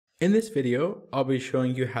In this video, I'll be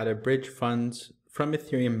showing you how to bridge funds from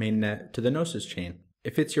Ethereum mainnet to the Gnosis chain.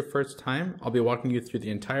 If it's your first time, I'll be walking you through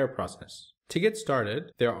the entire process. To get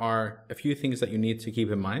started, there are a few things that you need to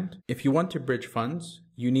keep in mind. If you want to bridge funds,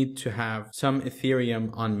 you need to have some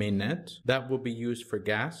Ethereum on mainnet that will be used for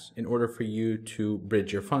gas in order for you to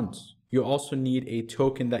bridge your funds. You also need a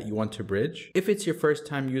token that you want to bridge. If it's your first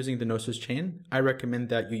time using the Gnosis chain, I recommend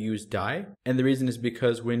that you use DAI. And the reason is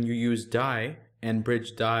because when you use DAI and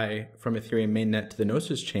bridge DAI from Ethereum mainnet to the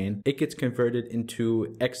Gnosis chain, it gets converted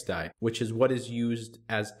into XDAI, which is what is used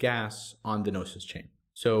as gas on the Gnosis chain.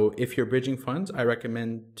 So if you're bridging funds, I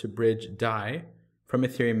recommend to bridge DAI from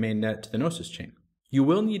Ethereum mainnet to the Gnosis chain. You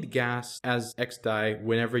will need gas as XDAI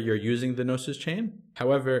whenever you're using the Gnosis chain.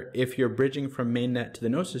 However, if you're bridging from mainnet to the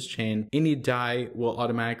Gnosis chain, any DAI will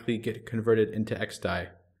automatically get converted into XDAI.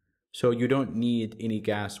 So you don't need any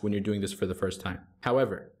gas when you're doing this for the first time.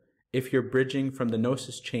 However, if you're bridging from the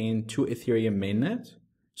Gnosis chain to Ethereum mainnet,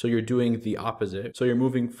 so you're doing the opposite, so you're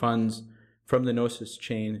moving funds from the Gnosis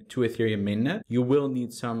chain to Ethereum mainnet, you will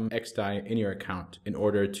need some XDAI in your account in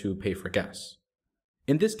order to pay for gas.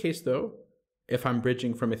 In this case though, if I'm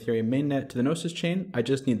bridging from Ethereum mainnet to the Gnosis chain, I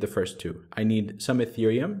just need the first two. I need some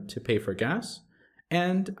Ethereum to pay for gas,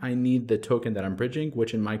 and I need the token that I'm bridging,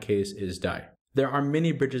 which in my case is DAI. There are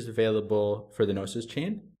many bridges available for the Gnosis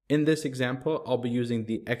chain. In this example, I'll be using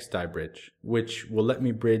the XDAI bridge, which will let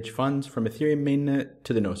me bridge funds from Ethereum mainnet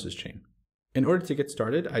to the Gnosis chain. In order to get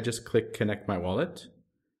started, I just click Connect My Wallet.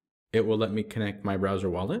 It will let me connect my browser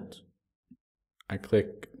wallet. I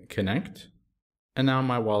click Connect, and now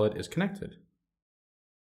my wallet is connected.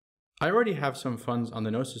 I already have some funds on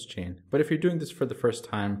the Gnosis chain, but if you're doing this for the first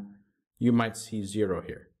time, you might see 0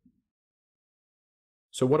 here.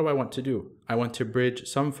 So what do I want to do? I want to bridge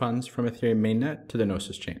some funds from Ethereum mainnet to the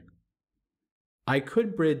Gnosis chain. I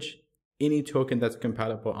could bridge any token that's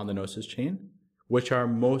compatible on the Gnosis chain, which are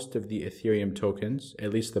most of the Ethereum tokens,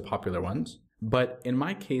 at least the popular ones. But in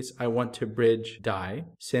my case, I want to bridge DAI,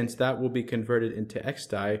 since that will be converted into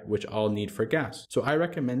XDAI, which I'll need for gas. So I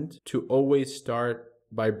recommend to always start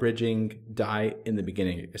by bridging DAI in the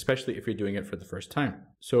beginning, especially if you're doing it for the first time.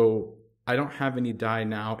 So I don't have any DAI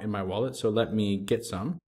now in my wallet, so let me get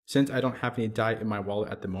some. Since I don't have any DAI in my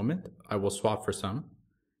wallet at the moment, I will swap for some.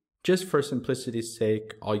 Just for simplicity's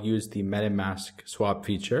sake, I'll use the MetaMask swap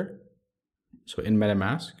feature. So in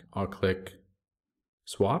MetaMask, I'll click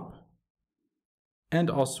swap,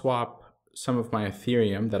 and I'll swap some of my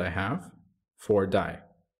Ethereum that I have for DAI.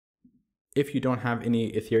 If you don't have any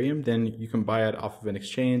Ethereum, then you can buy it off of an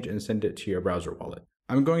exchange and send it to your browser wallet.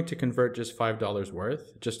 I'm going to convert just $5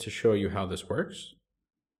 worth just to show you how this works.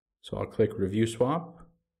 So I'll click Review Swap.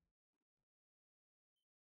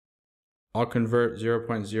 I'll convert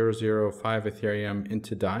 0.005 Ethereum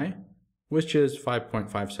into DAI, which is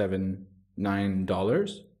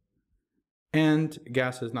 $5.579. And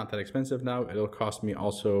gas is not that expensive now. It'll cost me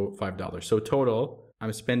also $5. So total,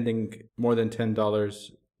 I'm spending more than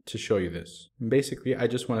 $10 to show you this. Basically, I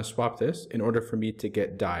just want to swap this in order for me to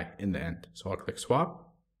get DAI in the end. So I'll click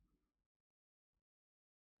swap,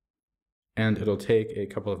 and it'll take a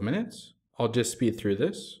couple of minutes. I'll just speed through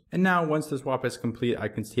this. And now once the swap is complete, I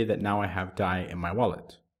can see that now I have DAI in my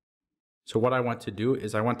wallet. So what I want to do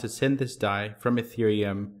is I want to send this DAI from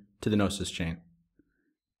Ethereum to the Gnosis chain.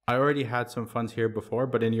 I already had some funds here before,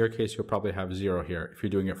 but in your case, you'll probably have 0 here if you're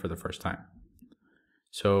doing it for the first time.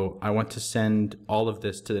 So I want to send all of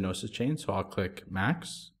this to the Gnosis chain. So I'll click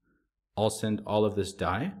Max. I'll send all of this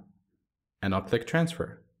DAI, and I'll click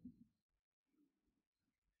Transfer.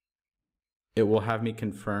 It will have me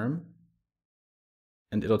confirm,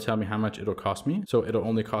 and it'll tell me how much it'll cost me. So it'll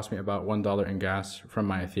only cost me about $1 in gas from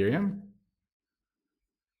my Ethereum.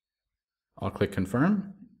 I'll click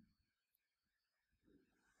Confirm,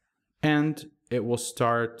 and it will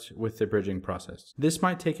start with the bridging process. This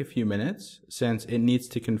might take a few minutes since it needs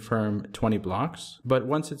to confirm 20 blocks, but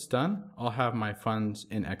once it's done, I'll have my funds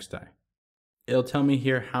in XDAI. It'll tell me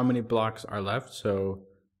here how many blocks are left. So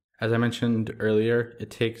as I mentioned earlier, it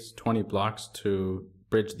takes 20 blocks to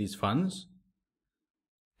bridge these funds.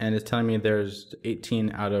 And it's telling me there's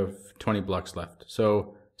 18 out of 20 blocks left.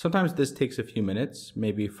 So sometimes this takes a few minutes,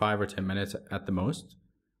 maybe 5 or 10 minutes at the most.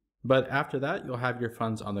 But after that, you'll have your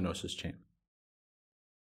funds on the Gnosis chain.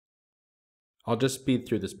 I'll just speed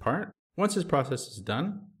through this part. Once this process is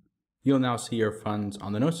done, you'll now see your funds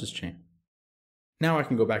on the Gnosis chain. Now I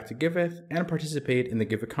can go back to Giveth and participate in the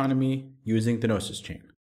Give economy using the Gnosis chain.